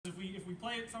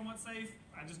play it somewhat safe.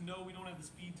 I just know we don't have the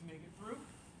speed to make it through.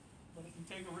 But if we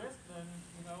take a risk, then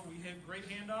we hit great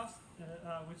handoffs,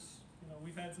 which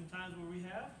we've had some times where we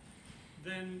have.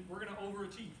 Then we're going to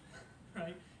overachieve,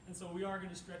 right? And so we are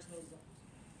going to stretch those zones.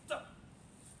 So,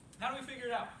 how do we figure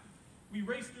it out? We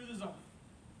race through the zone,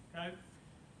 okay?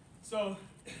 So,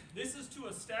 this is to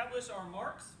establish our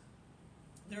marks.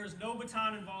 There is no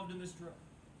baton involved in this drill.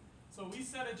 So we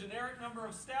set a generic number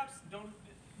of steps.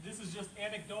 This is just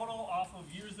anecdotal off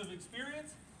of years of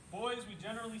experience. Boys, we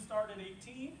generally start at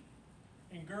 18.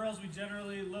 And girls, we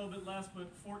generally a little bit less,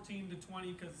 but 14 to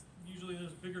 20, because usually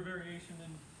there's bigger variation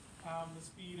in the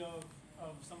speed of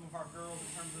some of our girls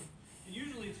in terms of, and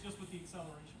usually it's just with the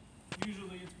acceleration.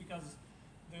 Usually it's because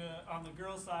on the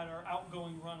girls' side, our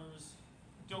outgoing runners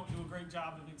don't do a great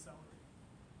job of accelerating.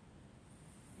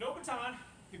 No baton.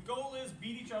 The goal is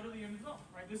beat each other to the end of the zone,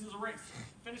 right? This is a race.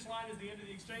 Finish line is the end of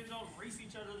the exchange zone. Race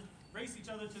each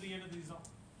other to the end of the zone.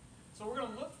 So we're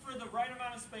going to look for the right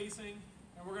amount of spacing,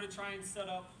 and we're going to try and set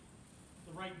up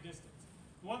the right distance.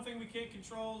 One thing we can't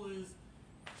control is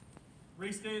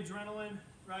race day adrenaline,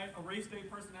 right? A race day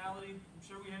personality. I'm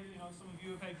sure we have, some of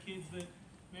you have had kids that,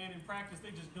 man, in practice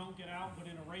they just don't get out, but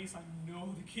in a race I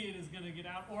know the kid is going to get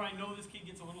out, or I know this kid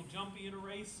gets a little jumpy in a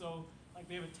race, so like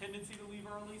they have a tendency to leave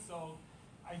early. So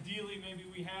ideally, maybe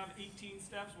we have 18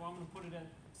 steps. Well, I'm going to put it at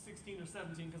 16 or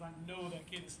 17 because I know that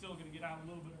kid is still going to get out a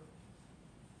little bit early.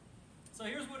 So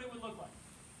here's what it would look like.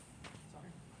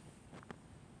 Sorry.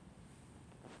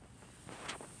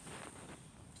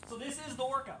 So this is the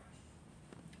workout,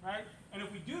 right? And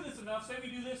if we do this enough, say we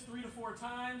do this 3 to 4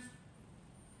 times,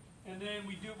 and then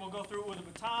we'll go through it with a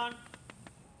baton.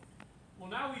 Well,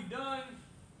 now we've done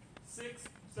 6,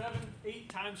 7, 8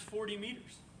 times 40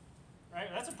 meters. Right?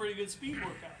 That's a pretty good speed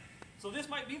workout. So this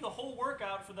might be the whole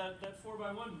workout for that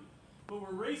 4x1 meter. But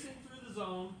we're racing through the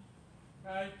zone.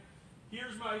 Right?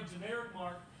 Here's my generic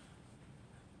mark.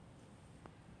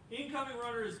 Incoming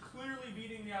runner is clearly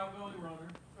beating the outgoing runner.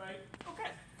 Right?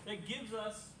 Okay. That gives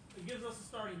us a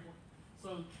starting point.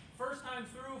 So first time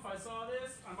through, if I saw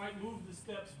this, I might move the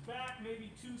steps back,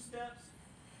 maybe 2 steps.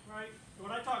 Right? And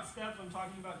when I talk steps, I'm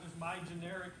talking about just my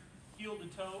generic heel to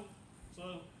toe.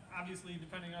 So obviously,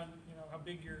 depending on how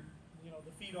big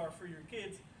the feet are for your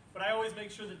kids, but I always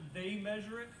make sure that they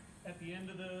measure it at the end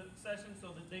of the session so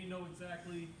that they know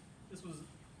exactly this was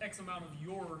X amount of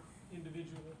your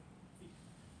individual feet.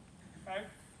 Okay?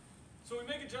 So we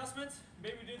make adjustments.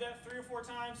 Maybe we do that 3 or 4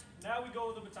 times. Now we go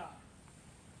with the baton.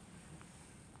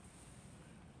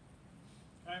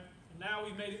 Okay? And now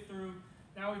we've made it through.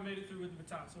 Now we've made it through with the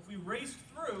baton. So if we raced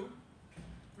through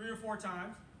 3 or 4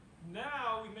 times.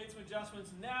 Now we've made some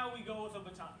adjustments. Now we go with a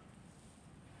baton.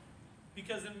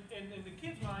 Because in the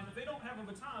kid's mind, if they don't have a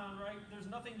baton, right, there's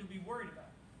nothing to be worried about.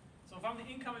 So if I'm the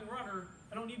incoming runner,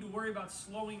 I don't need to worry about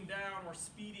slowing down or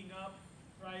speeding up,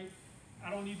 right? I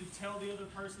don't need to tell the other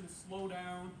person slow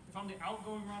down. If I'm the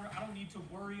outgoing runner, I don't need to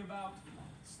worry about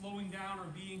slowing down or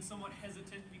being somewhat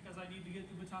hesitant because I need to get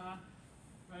the baton,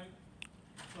 right?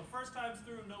 So first time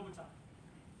through, no baton.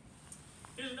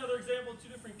 Here's another example of 2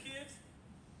 different kids.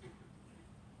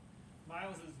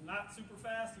 Miles is not super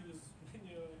fast. He was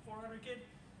a 400 kid,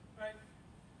 right?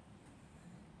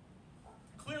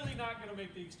 Clearly not going to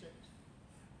make the exchange,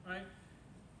 right?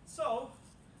 So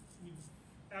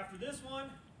after this one,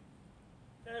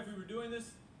 okay, if we were doing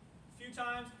this a few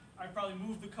times, I'd probably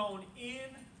move the cone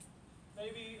in,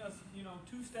 maybe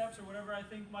 2 steps or whatever I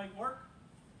think might work.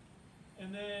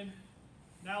 And then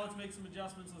now let's make some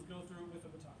adjustments. Let's go through it with a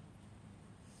baton.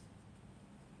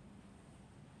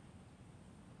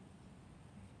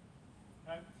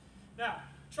 Okay? Now,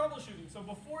 troubleshooting. So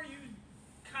before you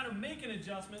kind of make an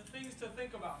adjustment, things to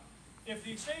think about. If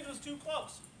the exchange was too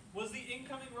close, was the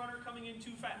incoming runner coming in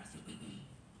too fast?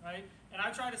 Right? And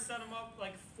I try to set them up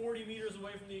like 40 meters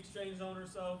away from the exchange zone or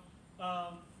so.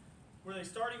 Were they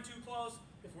starting too close?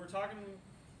 If we're talking,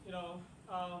 if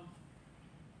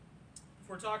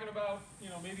we're talking about,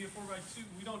 maybe a 4x2,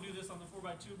 we don't do this on the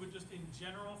 4x2, but just in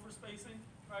general for spacing,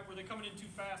 right? Were they coming in too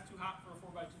fast, too hot for a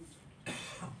 4x2?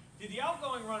 Did the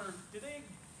outgoing runner, did they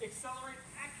accelerate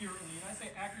accurately? And I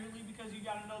say accurately because you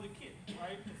got to know the kid,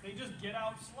 right? If they just get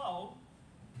out slow,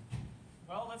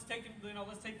 well, let's take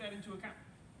that into account,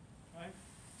 right?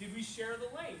 Did we share the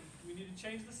lane? Do we need to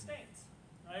change the stance,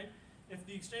 right? If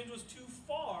the exchange was too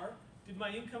far, did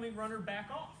my incoming runner back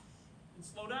off and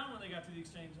slow down when they got to the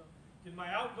exchange zone? Did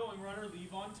my outgoing runner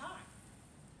leave on time?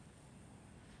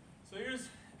 So here's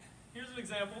an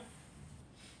example.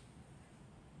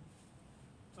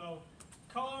 So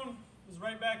cone is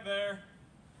right back there,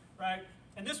 right?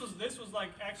 And this was like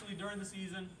actually during the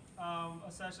season,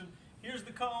 a session. Here's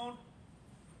the cone.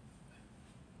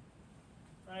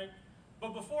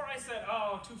 But before I said,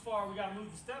 oh, too far, we got to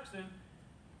move the steps in,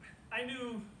 I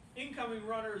knew incoming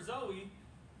runner Zoe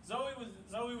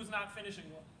was not finishing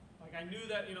well. Like I knew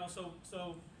that,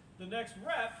 so the next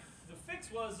rep, the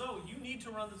fix was, Zoe, you need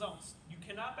to run the zones. You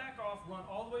cannot back off, run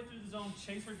all the way through the zone,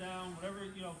 chase her down, whatever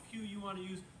cue you want to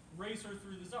use, race her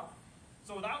through the zone.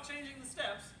 So without changing the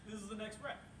steps, this is the next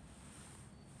rep.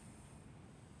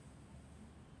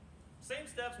 Same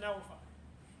steps, now we're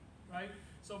fine, right?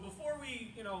 So before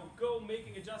we, go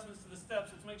making adjustments to the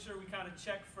steps, let's make sure we kind of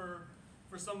check for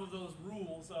some of those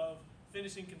rules of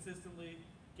finishing consistently,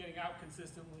 getting out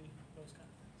consistently, those kind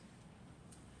of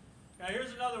things. Now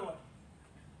here's another one.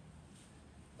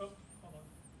 Oh, hold on.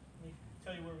 Let me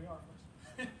tell you where we are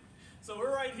first. So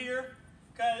we're right here.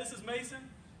 Okay, this is Mason.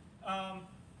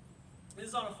 This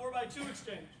is on a 4x2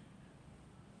 exchange.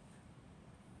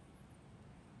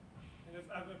 And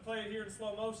if I play it here in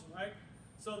slow motion, right?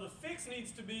 So the fix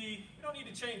needs to be, you don't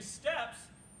need to change steps.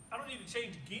 I don't need to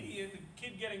change Gideon, the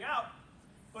kid getting out.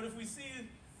 But if we see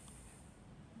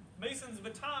Mason's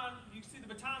baton, you see the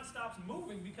baton stops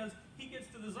moving because he gets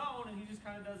to the zone and he just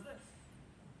kind of does this,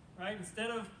 right?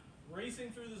 Instead of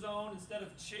racing through the zone, instead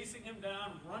of chasing him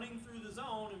down, running through the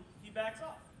zone, he backs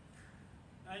off.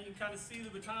 Now you can kind of see the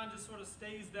baton just sort of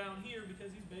stays down here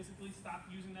because he's basically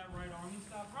stopped using that right arm and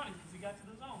stopped running because he got to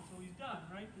the zone, so he's done,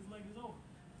 right? His leg is over.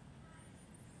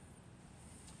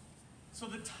 So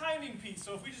the timing piece,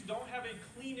 so if we just don't have a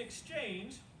clean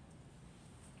exchange,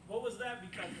 what was that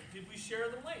because of? Did we share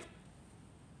the lane?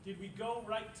 Did we go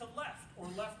right to left or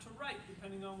left to right,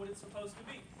 depending on what it's supposed to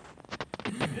be?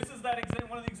 This is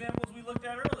one of the examples we looked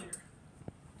at earlier.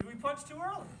 Did we punch too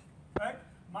early? Right?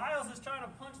 Miles is trying to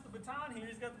punch the baton here.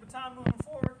 He's got the baton moving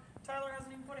forward. Tyler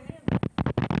hasn't even put a hand on.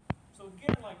 So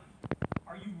again,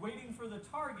 are you waiting for the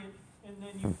target and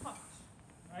then you punch?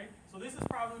 Right? So this is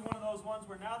probably one of those ones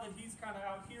where now that he's kind of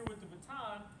out here with the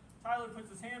baton, Tyler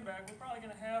puts his hand back. We're probably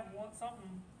going to have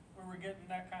something where we're getting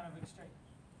that kind of exchange.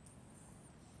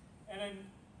 And then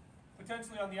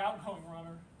potentially on the outgoing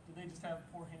runner, do they just have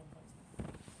poor hand placement?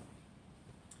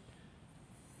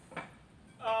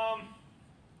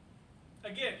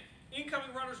 Again,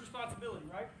 incoming runner's responsibility,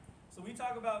 right? So we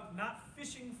talk about not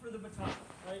fishing for the baton,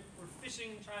 right? We're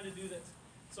fishing, trying to do this.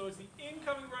 So it's the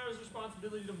incoming runner's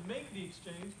responsibility to make the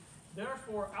exchange.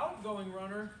 Therefore, outgoing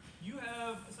runner, you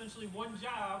have essentially one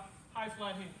job, high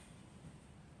flat hand.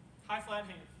 High flat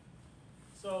hand.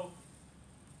 So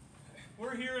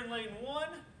we're here in lane 1,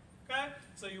 okay?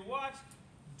 So you watch,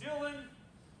 Dylan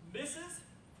misses,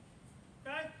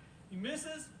 okay? He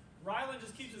misses, Rylan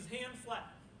just keeps his hand flat,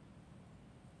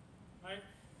 right?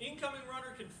 Incoming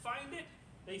runner can find it,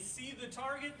 they see the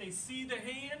target, they see the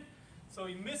hand, so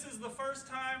he misses the first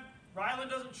time. Rylan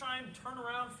doesn't try and turn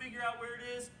around, figure out where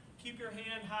it is, keep your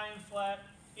hand high and flat.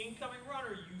 Incoming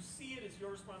runner, you see it, it's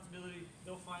your responsibility,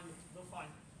 they'll find it, they'll find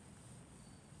it.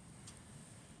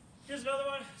 Here's another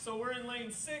one. So we're in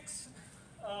lane 6,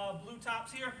 blue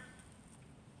tops here.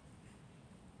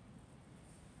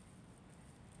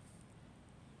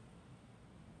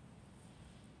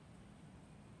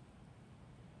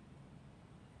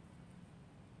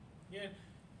 Again,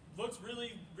 looks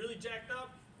really, really jacked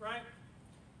up, right?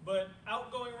 But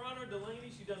outgoing runner,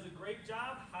 Delaney, she does a great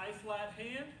job. High flat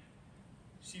hand.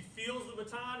 She feels the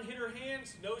baton hit her hand.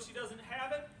 She knows she doesn't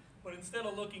have it. But instead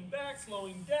of looking back,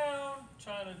 slowing down,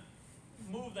 trying to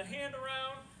move the hand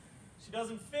around, she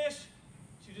doesn't fish.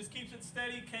 She just keeps it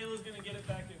steady. Kayla's going to get it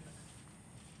back in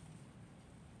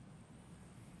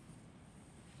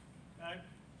there. Okay?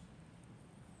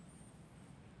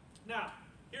 Now,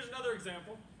 here's another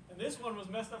example. And this one was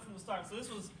messed up from the start. So this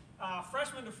was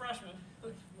freshman to freshman,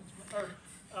 or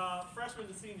freshman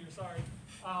to senior, sorry.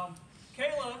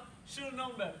 Kayla should have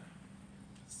known better.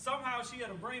 Somehow she had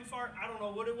a brain fart. I don't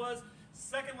know what it was.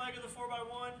 Second leg of the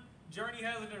 4x1. Journey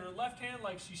has it in her left hand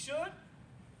like she should.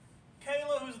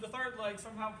 Kayla, who's the third leg,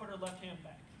 somehow put her left hand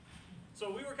back. So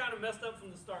we were kind of messed up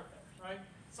from the start there, right?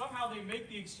 Somehow they make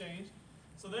the exchange.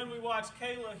 So then we watch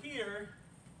Kayla here.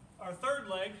 Our third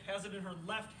leg has it in her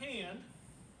left hand.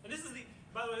 And this is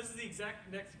by the way, this is the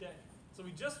exact next day. So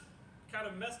we just kind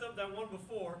of messed up that one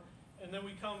before, and then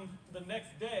we come the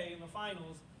next day in the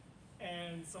finals,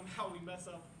 and somehow we mess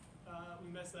that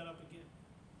up again.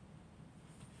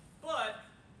 But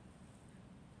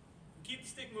we keep the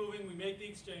stick moving, we make the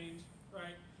exchange,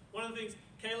 right? One of the things,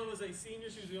 Kayla was a senior,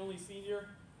 she was the only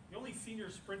senior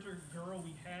sprinter girl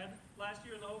we had last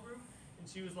year in the whole group, and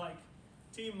she was like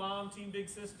team mom, team big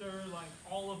sister, like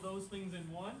all of those things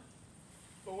in one.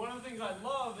 But one of the things I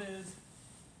love is,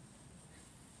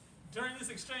 during this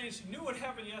exchange, she knew what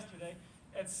happened yesterday.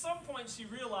 At some point, she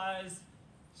realized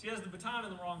She has the baton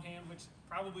in the wrong hand, which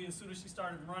probably as soon as she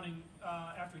started running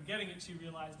after getting it, she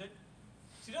realized it.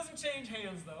 She doesn't change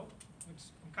hands though, which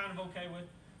I'm kind of okay with.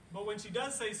 But when she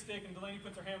does say stick and Delaney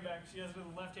puts her hand back, she has it in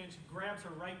the left hand, she grabs her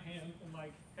right hand and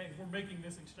like, hey, we're making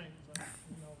this exchange. Like,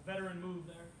 veteran move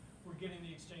there. We're getting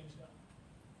the exchange done.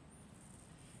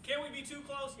 Can we be too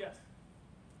close? Yes.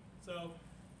 So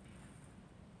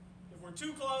if we're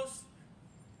too close,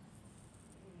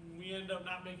 we end up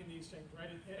not making the exchange, right?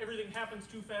 Everything happens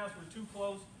too fast, we're too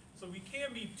close, so we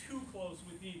can be too close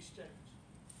with the exchange.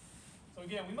 So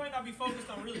again, we might not be focused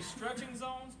on really stretching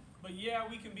zones, but yeah,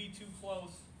 we can be too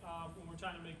close when we're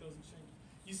trying to make those exchanges.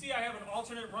 You see I have an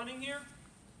alternate running here.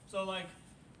 So like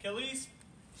Khalees,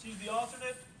 she's the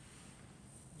alternate.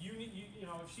 You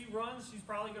know, if she runs, she's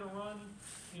probably going to run,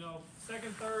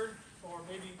 second, third, or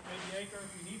maybe anchor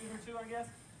if we needed her to, I guess.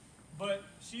 But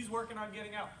she's working on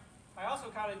getting out. I also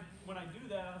kind of, when I do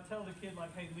that, I'll tell the kid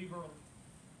like, hey, leave early.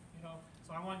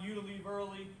 So I want you to leave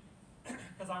early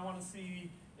because I want to see,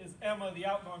 is Emma, the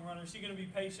outgoing runner, is she going to be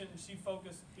patient and she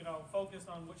focused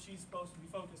on what she's supposed to be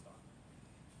focused on.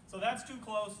 So that's too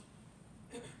close.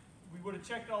 We would have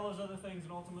checked all those other things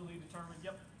and ultimately determined,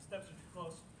 yep, steps are too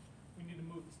close. We need to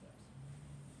move the steps.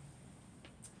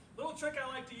 Little trick I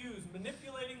like to use,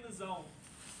 manipulating the zone.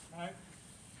 All right?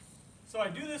 So I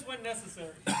do this when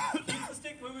necessary. Keep the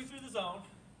stick moving through the zone.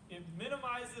 It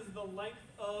minimizes the length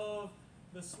of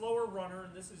the slower runner,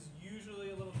 and this is usually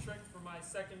a little trick for my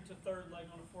second to third leg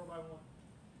on a 4x1.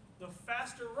 The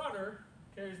faster runner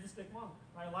carries the stick longer.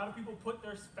 Right? A lot of people put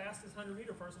their fastest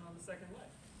 100-meter person on the second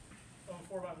leg of a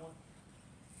 4x1.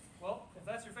 Well, if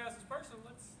that's your fastest person,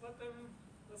 let's let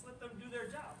them do their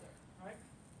job there, right?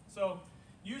 So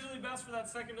usually best for that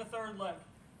second to third leg.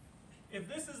 If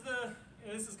this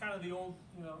is kind of the old,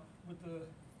 with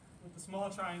the small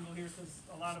triangle here, because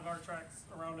a lot of our tracks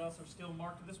around us are still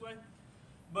marked this way.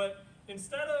 But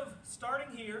instead of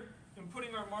starting here and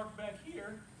putting our mark back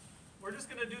here, we're just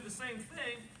going to do the same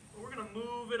thing, but we're going to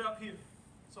move it up here.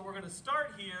 So we're going to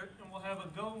start here, and we'll have a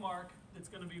go mark that's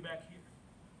going to be back here.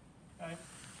 Okay?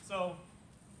 So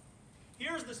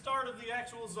here's the start of the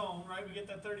actual zone, right? We get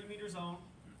that 30-meter zone.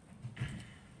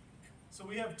 So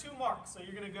we have two marks. So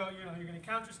you're going to go, you're going to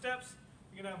count your steps.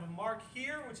 You're going to have a mark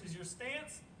here, which is your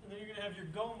stance, and then you're going to have your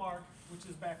go mark, which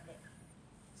is back there.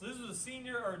 So this is a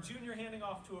senior or a junior handing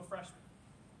off to a freshman.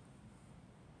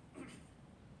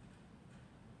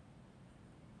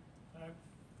 Right?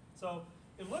 So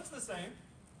it looks the same,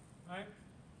 right?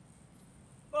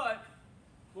 But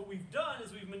what we've done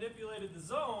is we've manipulated the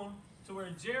zone to where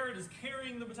Jared is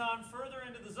carrying the baton further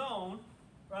into the zone,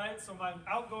 right? So my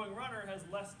outgoing runner has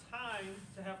less time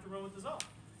to have to run with the zone,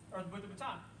 or with the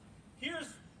baton. Here's,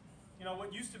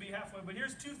 what used to be halfway, but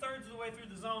here's 2/3 of the way through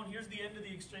the zone. Here's the end of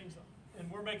the exchange zone, and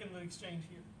we're making the exchange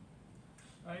here,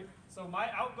 right? So my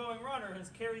outgoing runner has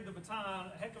carried the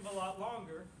baton a heck of a lot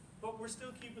longer, but we're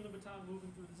still keeping the baton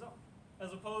moving through the zone,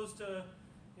 as opposed to,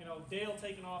 Dale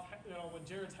taking off, when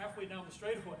Jared's halfway down the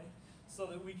straightaway, so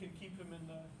that we can keep him in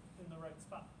the right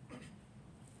spot.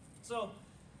 So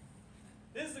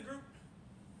this is the group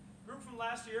from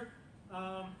last year.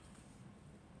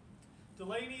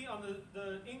 Delaney on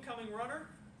the incoming runner.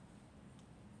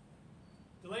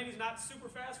 Delaney's not super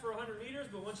fast for 100 meters,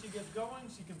 but once she gets going,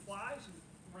 she can fly. She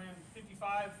ran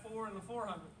 55.4 in the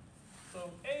 400.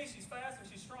 So she's fast and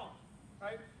she's strong,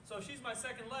 right? So if she's my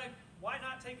second leg, why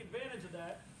not take advantage of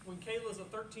that when Kayla's a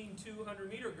 13.2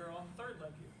 100-meter girl on the third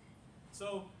leg here?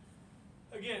 So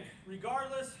again,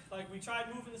 regardless, we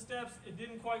tried moving the steps, it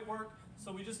didn't quite work,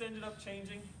 so we just ended up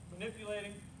changing,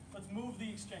 manipulating. Let's move the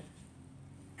exchange.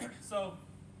 So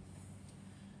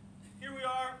here we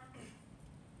are.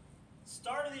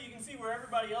 Started, you can see where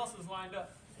everybody else is lined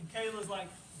up, and Kayla's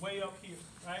way up here,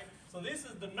 right? So this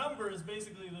is the number is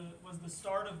basically was the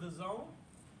start of the zone.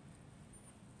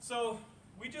 So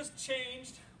we just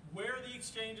changed where the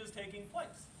exchange is taking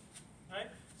place,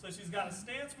 right? So she's got a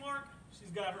stance mark,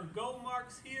 she's got her go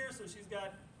marks here, so she's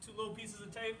got two little pieces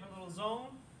of tape, her little zone,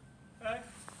 okay?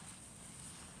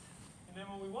 And then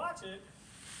when we watch it,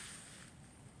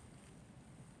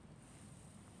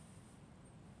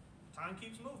 time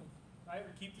keeps moving, right?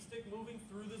 We keep the stick moving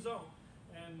through the zone.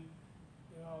 And,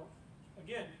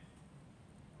 again,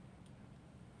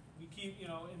 we keep,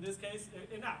 in this case,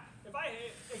 and now,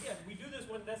 we do this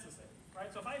when necessary,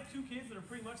 right? So if I have two kids that are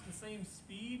pretty much the same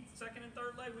speed, second and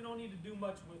third leg, we don't need to do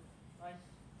much with it, right?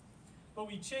 But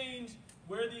we change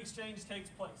where the exchange takes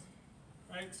place,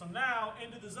 right? So now,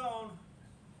 into the zone,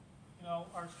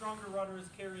 our stronger runner is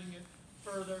carrying it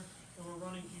further, and we're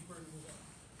running deeper into the zone.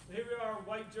 So here we are,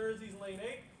 white jerseys, lane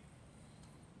 8.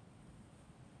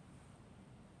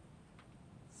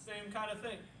 Same kind of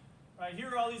thing. Right, here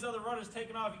are all these other runners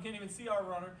taking off. You can't even see our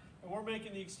runner, and we're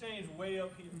making the exchange way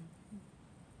up here.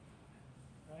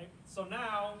 Right? So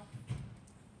now,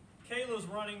 Kayla's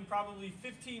running probably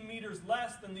 15 meters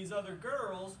less than these other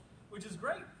girls, which is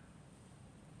great.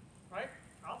 Right?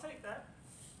 I'll take that.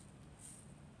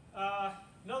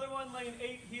 Another one, lane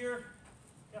 8 here.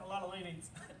 Got a lot of lane 8s.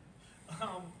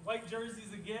 White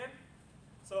jerseys again.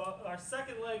 So our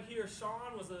second leg here,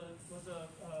 Sean was a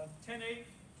 10-8,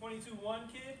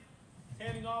 22-1 kid,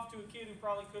 handing off to a kid who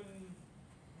probably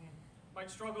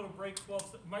might struggle to break 12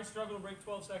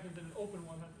 seconds in an open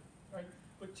 100, right?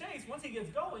 But Chase, once he gets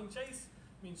going, Chase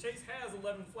has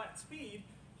 11 flat speed.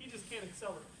 He just can't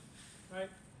accelerate, right?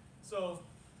 So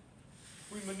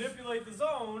we manipulate the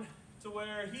zone to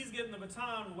where he's getting the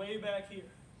baton way back here.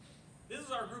 This is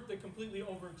our group that completely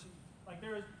overachieved. Like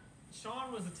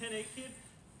Sean was a 10-8 kid,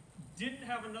 didn't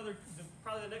have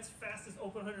probably the next fastest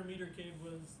open 100 meter kid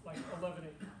was like 11-8.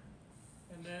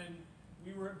 And then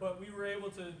we were able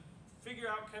to figure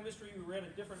out chemistry. We ran a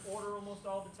different order almost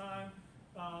all the time.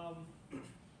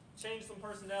 Changed some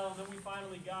personnel, and then we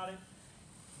finally got it.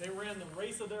 They ran the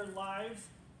race of their lives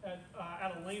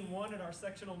out of lane 1 at our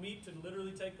sectional meet to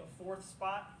literally take the 4th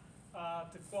spot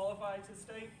to qualify to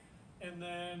state, and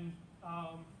then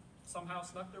somehow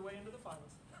snuck their way into the finals.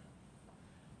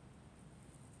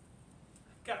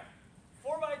 Okay,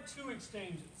 4x2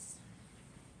 exchanges.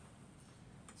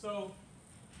 So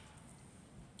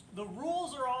the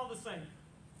rules are all the same.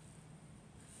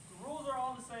 The rules are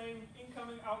all the same,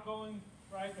 incoming, outgoing,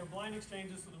 right? They're blind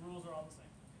exchanges, so the rules are all the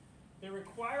same. They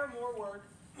require more work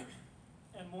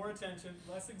and more attention,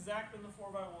 less exact than the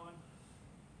 4x1.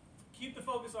 Keep the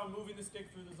focus on moving the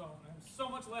stick through the zone. I'm so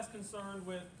much less concerned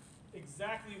with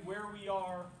exactly where we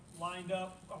are lined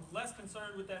up. I'm less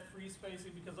concerned with that free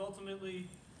spacing because ultimately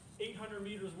 800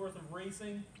 meters worth of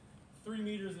racing, 3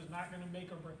 meters is not going to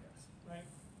make or break us, right?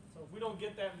 So if we don't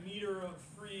get that meter of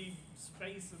free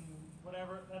space and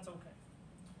whatever, that's okay.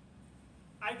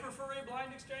 I prefer a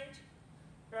blind exchange,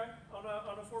 okay, on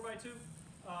a 4x2,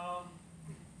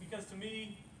 because to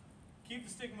me, keep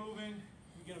the stick moving,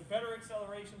 we get a better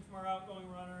acceleration from our outgoing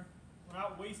runner, we're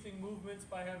not wasting movements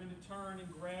by having to turn and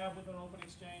grab with an open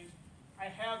exchange. I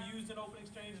have used an open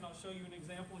exchange, and I'll show you an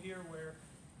example here where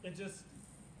it just,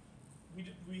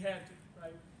 we had to,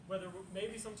 right? Whether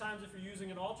maybe sometimes if you're using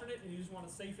an alternate and you just want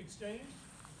a safe exchange,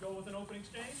 go with an open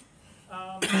exchange.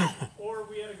 Or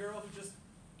we had a girl who just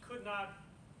could not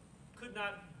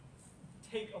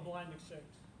take a blind exchange.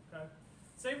 Okay,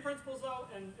 same principles though,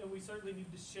 and we certainly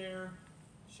need to share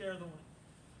the win.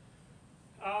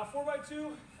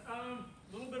 4x2, a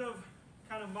little bit of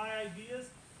kind of my ideas.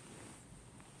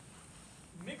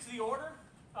 Mix the order.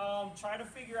 Try to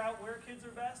figure out where kids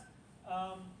are best.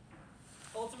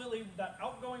 Ultimately, that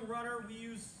outgoing runner, we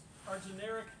use our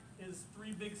generic is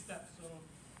 3 big steps. So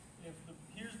if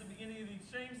here's the beginning of the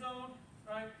exchange zone,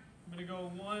 right? I'm going to go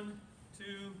 1, 2,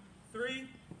 3, and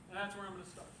that's where I'm going to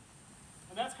start.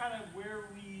 And that's kind of where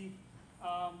we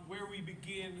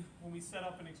begin when we set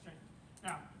up an exchange.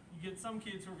 Now, you get some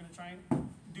kids who are going to try and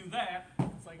do that.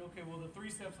 It's like, okay, well, the 3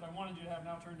 steps that I wanted you to have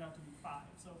now turned out to be 5.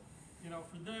 So, you know,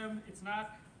 for them, it's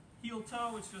not heel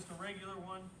toe, it's just a regular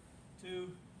 1, 2,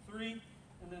 3,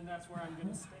 and then that's where I'm going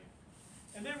to stay.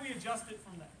 And then we adjust it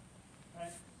from there,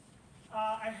 right?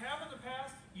 I have in the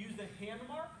past used a hand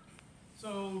mark.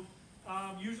 So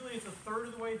usually it's a third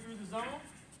of the way through the zone.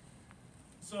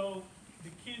 So the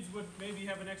kids would maybe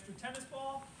have an extra tennis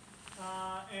ball,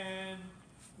 and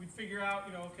we'd figure out,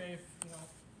 you know, okay, if, you know,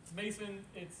 Mason,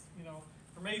 it's, you know,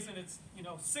 for Mason, it's, you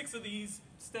know, 6 of these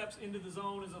steps into the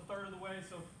zone is a third of the way,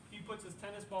 so he puts his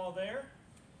tennis ball there,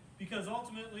 because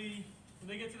ultimately, when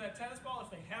they get to that tennis ball,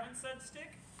 if they haven't said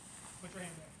stick, put your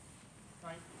hand back,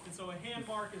 right? And so a hand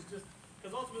mark is just,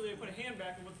 because ultimately they put a hand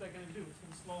back, and what's that going to do? It's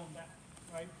going to slow them down,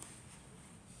 right?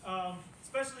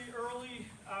 Especially early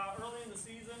in the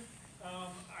season,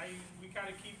 we kind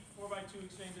of keep 4x2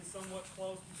 exchanges somewhat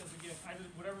close, because again,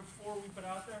 whatever 4 we put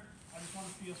out there, I just want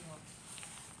to see us run.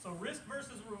 So risk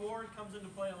versus reward comes into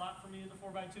play a lot for me in the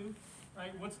 4x2,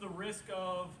 right? What's the risk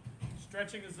of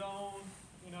stretching a zone?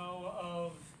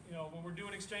 When we're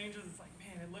doing exchanges, it's like,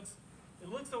 man, it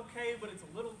looks okay, but it's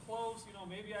a little close. You know,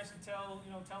 maybe I should tell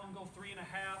them go 3.5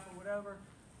 or whatever.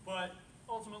 But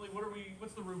ultimately,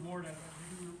 what's the reward out of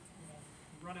it? We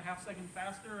run a half second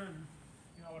faster, and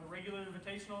at a regular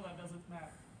invitational, that doesn't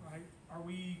matter, right? Are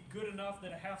we good enough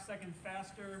that a half second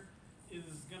faster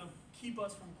is going to keep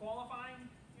us from qualifying,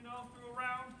 through a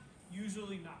round?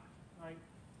 Usually not, right?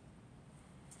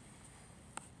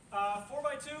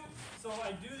 4x2, so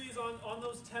I do these on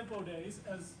those tempo days,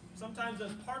 as sometimes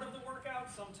as part of the workout,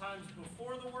 sometimes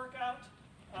before the workout.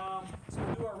 So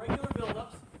we do our regular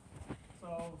build-ups,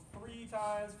 so 3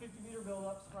 times 50-meter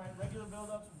build-ups, right? Regular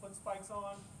build-ups, we put spikes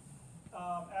on.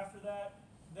 After that,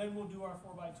 then we'll do our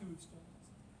 4x2 exchanges.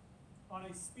 On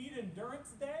a speed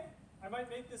endurance day, I might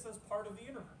make this as part of the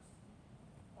intervals.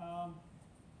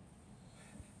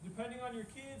 Depending on your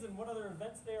kids and what other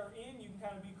events they are in, you can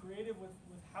kind of be creative with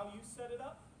how you set it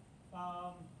up.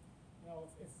 You know,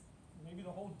 if maybe the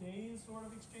whole day is sort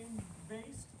of exchange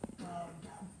based,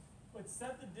 but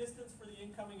set the distance for the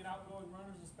incoming and outgoing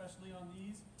runners, especially on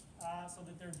these, so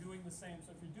that they're doing the same.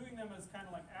 So if you're doing them as kind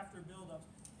of like after build-ups,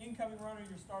 incoming runner,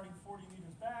 you're starting 40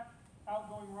 meters back.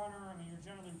 Outgoing runner, I mean, you're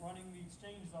generally running the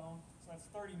exchange zone, so that's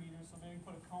 30 meters, so maybe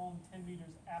put a cone 10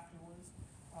 meters afterwards,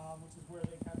 which is where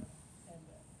they kind of end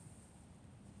at.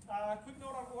 Quick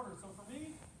note on order. So for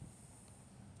me,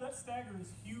 that stagger is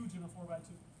huge in a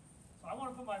 4x2. So I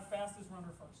want to put my fastest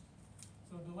runner first.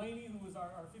 So Delaney, who was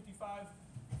our 55.4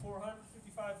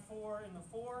 in the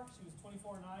 4, she was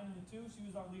 24.9 in the 2. She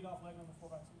was our leadoff leg on the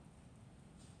 4x2.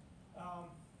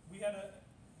 We had a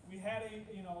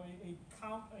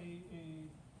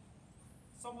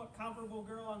somewhat comparable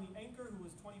girl on the anchor who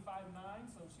was 25.9,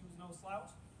 so she was no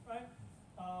slouch, right?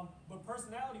 But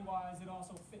personality-wise, it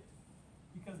also fit.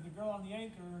 Because the girl on the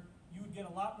anchor, you would get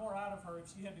a lot more out of her if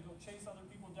she had to go chase other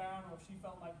people down, or if she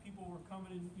felt like people were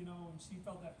coming in, you know, and she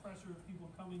felt that pressure of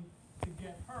people coming to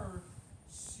get her,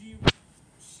 she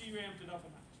ramped it up a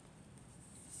notch.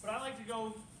 But I like to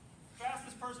go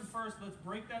fastest person first. Let's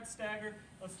break that stagger.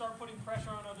 Let's start putting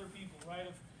pressure on other people, right?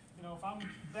 If I'm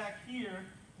back here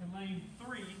in lane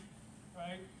 3,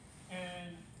 right,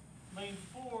 and lane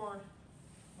 4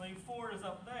 is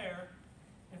up there,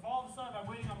 if all of a sudden I'm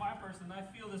waiting on my person and I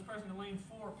feel this person in lane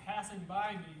 4 passing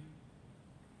by me,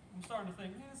 I'm starting to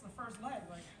think, man, it's the first leg.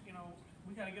 Like, you know,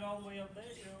 we got to get all the way up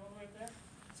there, you know, right there.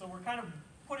 So we're kind of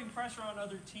putting pressure on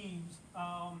other teams.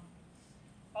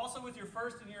 Also with your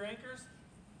first and your anchors,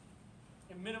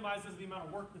 it minimizes the amount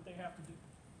of work that they have to do,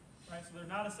 right? So they're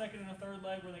not a second and a third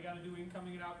leg where they got to do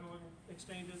incoming and outgoing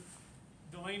exchanges.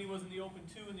 Delaney was in the open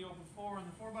 2 and the open 4 and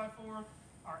the 4x4.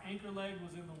 Our anchor leg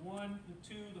was in the 1, the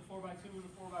 2, the 4x2, and the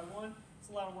 4x1. It's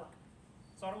a lot of work.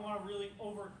 So I don't want to really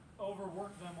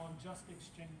overwork them on just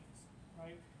exchanges,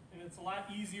 right? And it's a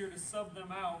lot easier to sub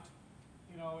them out,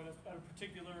 you know, at a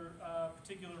particular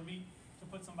meet to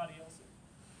put somebody else in.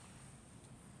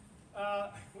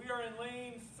 We are in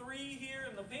lane 3 here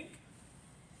in the pink.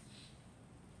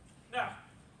 Now,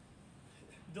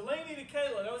 Delaney to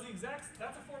Kayla,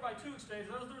 that's a 4x2 exchange.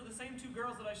 Those were the same 2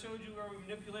 girls that I showed you where we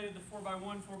manipulated the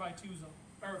 4x1, 4x2 zone,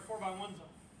 or 4x1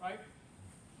 zone, right?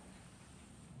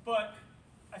 But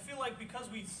I feel like because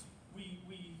we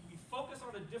focus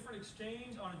on a different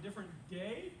exchange on a different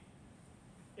day,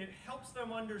 it helps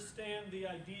them understand the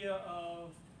idea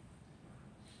of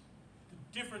the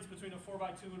difference between a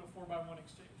 4x2 and a 4x1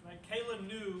 exchange, right? Kayla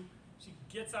knew she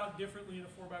gets out differently in a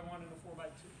 4x1 and a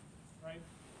 4x2, right?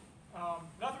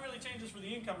 Nothing really changes for the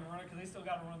incoming runner because they still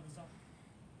got to run the zone.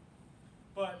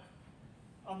 But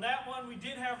on that one, we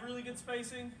did have really good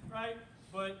spacing, right?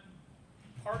 But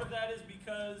part of that is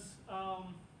because,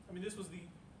 this was the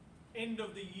end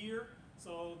of the year,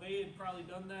 so they had probably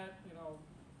done that, you know,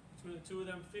 between the 2 of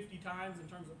them 50 times in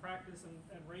terms of practice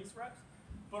and race reps.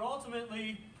 But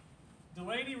ultimately,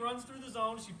 Delaney runs through the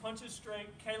zone, she punches straight,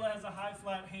 Kayla has a high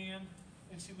flat hand,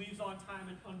 and she leaves on time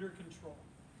and under control.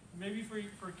 Maybe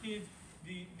for kids,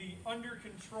 the under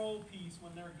control piece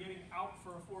when they're getting out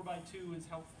for a 4x2 is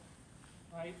helpful,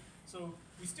 right? So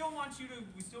we still want you to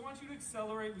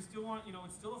accelerate. We still want,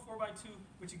 it's still a 4x2,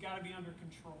 but you got to be under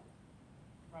control,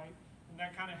 right? And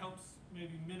that kind of helps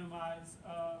maybe minimize,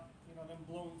 them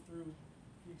blowing through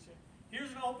the exchange.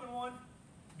 Here's an open one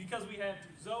because we had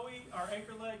Zoe, our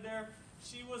anchor leg there.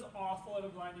 She was awful at a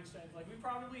blind exchange. Like we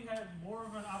probably had more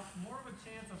of a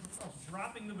chance of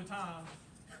dropping the baton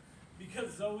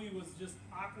because Zoe was just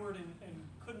awkward and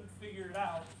couldn't figure it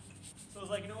out. So I was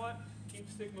like, you know what? Keep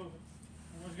the stick moving.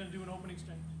 And we're just going to do an open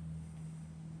exchange.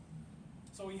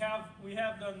 So we have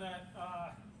done that,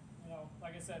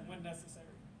 like I said, when necessary.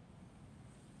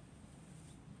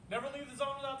 Never leave the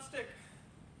zone without the stick.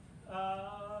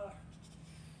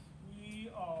 We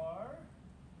are,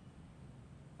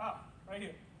 right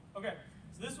here. Okay,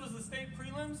 so this was the state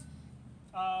prelims.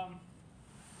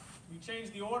 We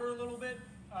changed the order a little bit.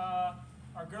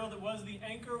 Our girl that was the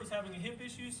anchor was having a hip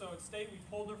issue, so at state we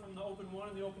pulled her from the open 1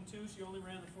 and the open 2. She only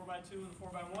ran the 4x2 and the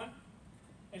 4x1,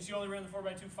 and she only ran the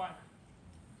 4x2 final.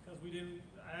 Because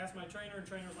I asked my trainer, and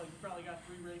trainer was like, you probably got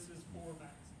 3 races, 4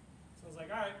 max. So I was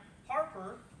like, all right,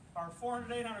 Harper our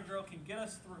 400, 800 girl can get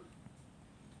us through.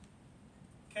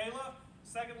 Kayla,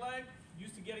 second leg,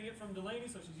 used to getting it from Delaney,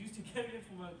 so she's used to getting it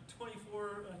from a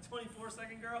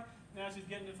 24-second girl. Now she's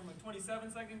getting it from a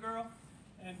 27-second girl,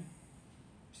 and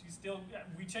she's still,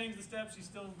 we changed the steps, she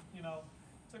still, you know,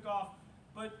 took off,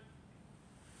 but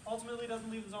ultimately doesn't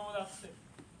leave the zone without the stick,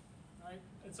 right?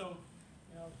 And so,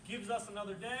 you know, gives us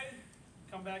another day,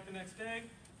 come back the next day,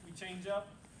 we change up,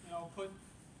 you know, put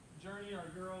Journey, our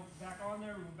girl, back on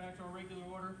there, we went back to our regular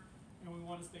order, and we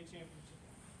won a state championship.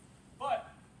 But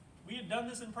we had done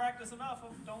this in practice enough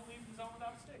of don't leave the zone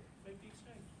without a stick, make the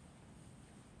exchange.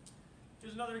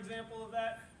 Here's another example of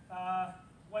that.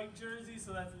 White jersey,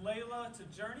 so that's Layla to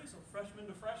Journey, so freshman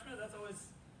to freshman. That's always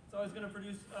going to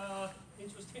produce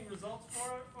interesting results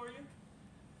for you.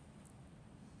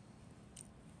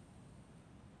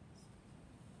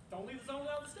 Don't leave the zone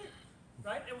without the stick,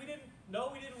 right? And we didn't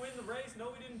win the race,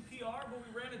 no, we didn't PR, but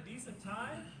we ran a decent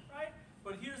time, right?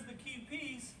 But here's the key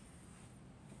piece,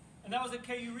 and that was at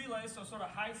KU Relay, so sort of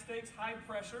high stakes, high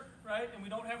pressure, right? And we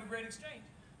don't have a great exchange.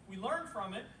 We learned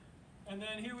from it, and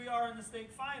then here we are in the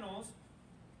state finals.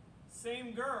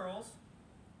 Same girls,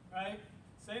 right?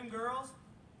 Same girls,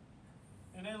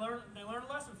 and they learned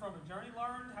a lesson from it. Journey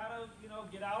learned how to, you know,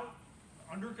 get out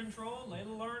under control.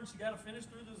 Layla learned she got to finish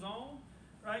through the zone,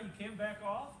 right? You can't back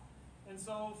off. And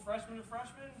so freshman to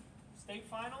freshman, state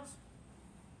finals,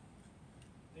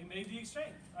 they made the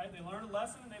exchange, right? They learned a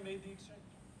lesson and they made the exchange.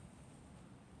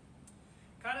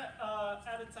 Kind of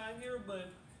out of time here, but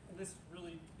and this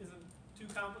really isn't too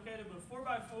complicated, but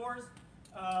 4x4s,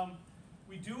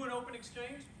 we do an open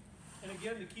exchange, and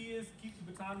again, the key is keep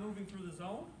the baton moving through the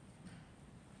zone.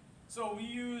 So we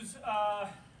use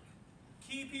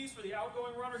key piece for the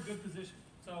outgoing runner, good position.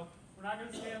 So we're not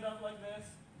going to stand up like this,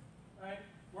 right?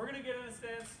 We're going to get in a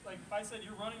stance, like if I said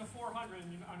you're running a 400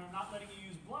 and I'm not letting you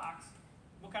use blocks,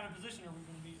 what kind of position are we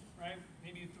going to be in, right?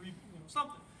 Maybe a 3, you know,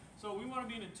 something. So we want to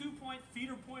be in a 2-point, feet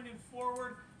are pointed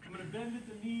forward. I'm going to bend at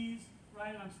the knees,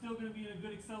 right? And I'm still going to be in a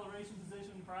good acceleration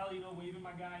position, probably, you know, waving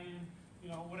my guy in, you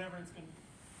know, whatever it's going to be.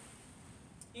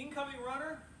 Incoming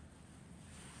runner,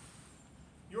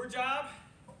 your job,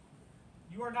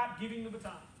 you are not giving the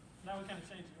baton. Now we kind of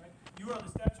change it, right? You are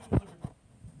the Statue of Liberty.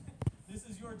 This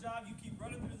is your job. You keep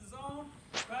running through the zone,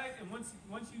 right? And once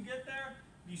you get there,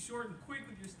 be short and quick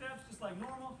with your steps, just like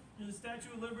normal. You're the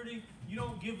Statue of Liberty. You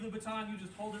don't give the baton. You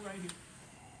just hold it right here.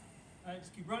 All right,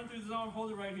 just keep running through the zone.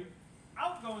 Hold it right here.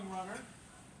 Outgoing runner,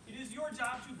 it is your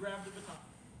job to grab the baton.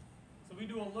 So we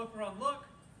do a look, run, look,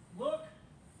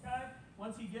 okay?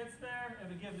 Once he gets there,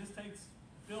 and again, this takes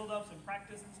build-ups and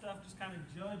practice and stuff, just kind of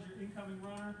judge your incoming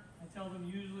runner. I tell them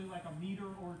usually like a meter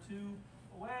or 2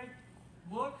 away.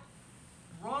 Look,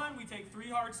 run, we take 3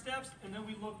 hard steps, and then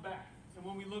we look back. And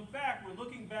when we look back, we're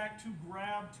looking back to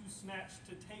grab, to snatch,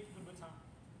 to take the baton,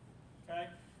 okay?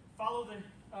 Follow the,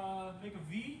 make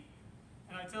a V,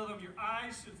 and I tell them your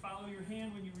eyes should follow your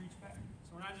hand when you reach back.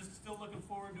 So we're not just still looking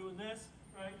forward doing this,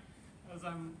 right? As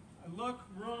I look,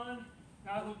 run,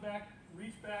 now I look back,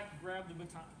 reach back, grab the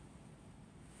baton.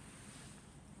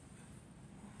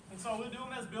 And so we'll do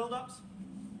them as build-ups,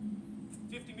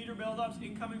 50-meter build-ups.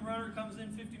 Incoming runner comes in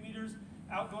 50 meters,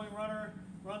 outgoing runner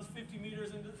runs 50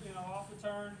 meters into, you know, off the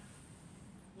turn.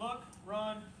 Look,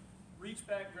 run, reach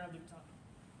back, grab the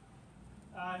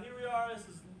baton. Here we are. This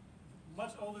is a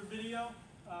much older video.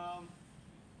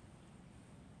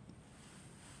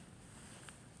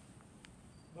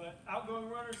 But outgoing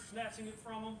runner, snatching it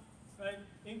from him, right?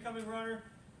 Incoming runner,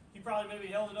 he probably maybe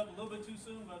held it up a little bit too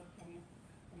soon, but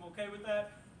I'm okay with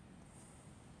that.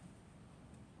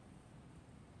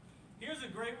 Here's a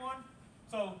great one.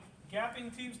 So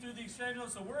gapping teams through the exchange.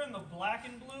 So we're in the black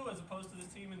and blue as opposed to this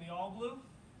team in the all blue.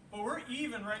 But we're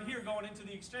even right here going into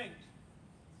the exchange.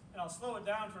 And I'll slow it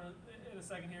down in a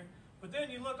second here. But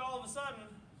then you look all of a sudden,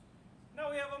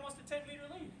 now we have almost a 10-meter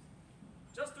lead.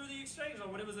 Just through the exchange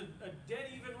zone when it was a dead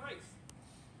even race.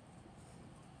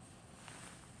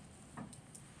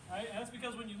 Right? And that's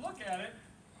because when you look at it,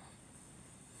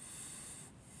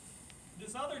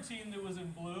 this other team that was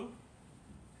in blue,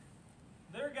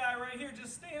 their guy right here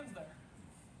just stands there.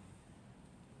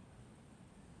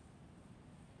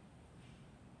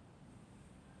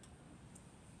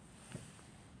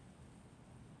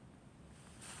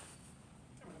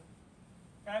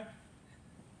 Okay?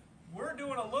 We're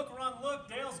doing a look, run, look.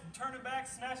 Dale's turning back,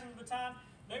 snatching the baton.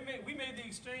 We made the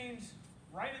exchange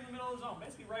right in the middle of the zone,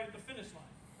 basically right at the finish line,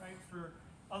 right? For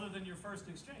other than your first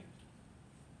exchange.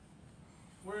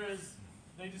 Whereas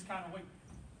they just kind of wait,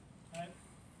 right?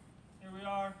 Here we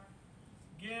are.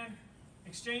 Again,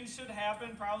 exchange should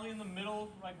happen probably in the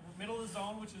middle, like middle of the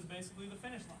zone, which is basically the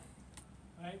finish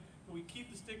line, right? but we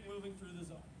keep the stick moving through the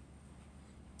zone.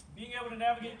 Being able to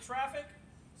navigate traffic,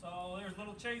 so there's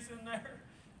little Chase in there,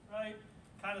 right?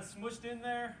 Kind of smushed in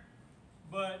there,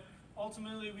 but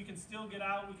ultimately we can still get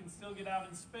out, we can still get out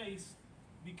in space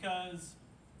because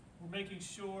we're making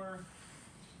sure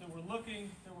that we're looking,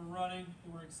 that we're running,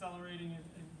 that we're accelerating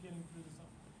and getting through the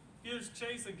zone. Here's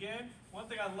Chase again. One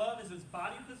thing I love is his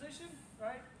body position,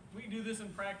 right? We do this in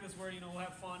practice where, we'll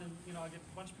have fun and, I get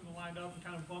a bunch of people lined up and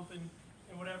kind of bumping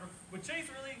and whatever. But Chase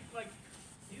really,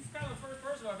 he's kind of the first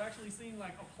person I've actually seen,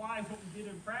 apply what we did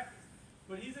in practice.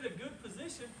 But he's in a good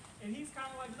position, and he's kind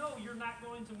of like, no, you're not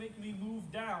going to make me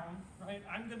move down, right?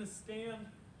 I'm going to stand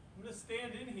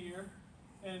in here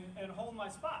and hold my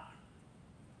spot.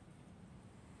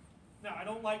 Now, I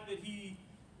don't like that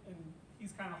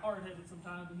he's kind of hard-headed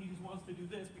sometimes, and he just wants to do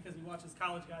this because he watches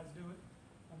college guys do it,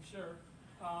 I'm sure.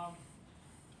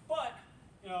 But,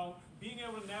 being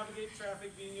able to navigate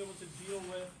traffic, being able to deal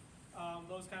with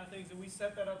those kind of things, and we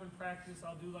set that up in practice.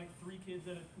 I'll do 3 kids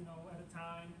at a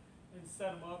time and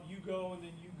set them up. You go, and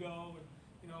then you go,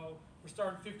 and we're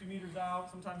starting 50 meters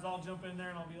out. Sometimes I'll jump in there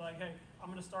and I'll be like, hey, I'm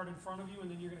going to start in front of you, and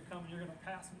then you're going to come and you're going to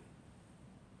pass me.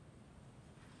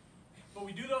 But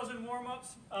we do those in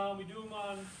warm-ups. We do them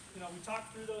on, we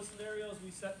talk through those scenarios.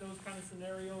 We set those kind of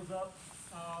scenarios up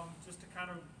just to kind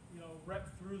of, rep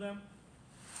through them.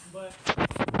 But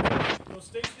those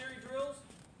stationary drills,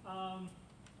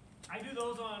 I do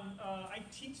those on, I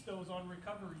teach those on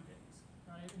recovery days,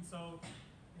 right? And so,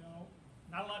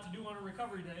 not a lot to do on a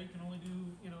recovery day. You can only do,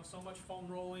 so much foam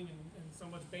rolling and so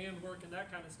much band work and that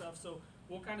kind of stuff. So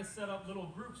we'll kind of set up little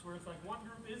groups where it's like one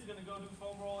group is going to go do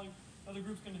foam rolling, other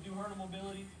group's going to do hurdle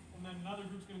mobility, and then another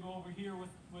group's going to go over here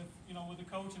with the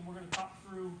coach, and we're going to talk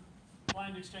through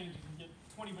blind exchanges and get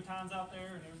 20 batons out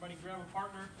there, and everybody grab a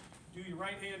partner, do your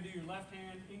right hand, do your left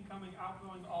hand, incoming,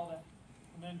 outgoing, all that.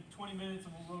 And then 20 minutes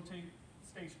and we'll rotate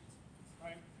stations,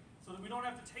 right? So that we don't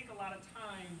have to take a lot of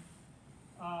time,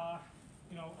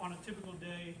 on a typical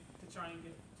day to try and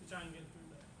get through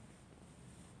that.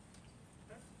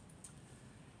 Okay?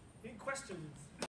 Any questions?